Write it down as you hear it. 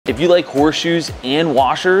If you like horseshoes and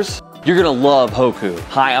washers, you're gonna love HOKU.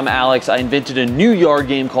 Hi, I'm Alex. I invented a new yard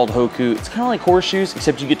game called HOKU. It's kind of like horseshoes,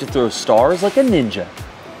 except you get to throw stars like a ninja.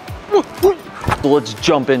 So let's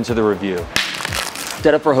jump into the review.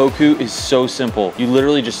 Setup for HOKU is so simple. You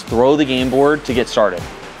literally just throw the game board to get started.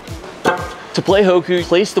 To play HOKU,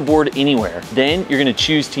 place the board anywhere. Then you're gonna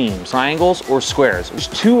choose teams, triangles or squares. There's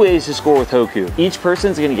 2 ways to score with HOKU. Each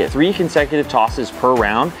person's gonna get 3 consecutive tosses per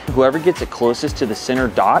round. Whoever gets it closest to the center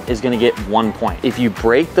dot is gonna get 1 point. If you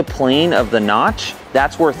break the plane of the notch,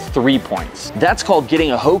 that's worth 3 points. That's called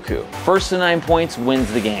getting a HOKU. First to 9 points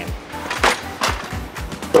wins the game.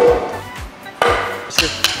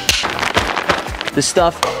 This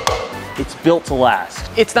stuff, it's built to last.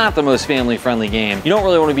 It's not the most family-friendly game. You don't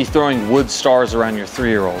really want to be throwing wood stars around your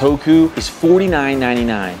 3-year-old. HOKU is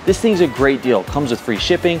 $49.99. This thing's a great deal. Comes with free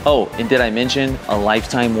shipping. Oh, and did I mention a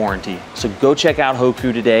lifetime warranty? So go check out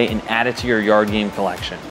HOKU today and add it to your yard game collection.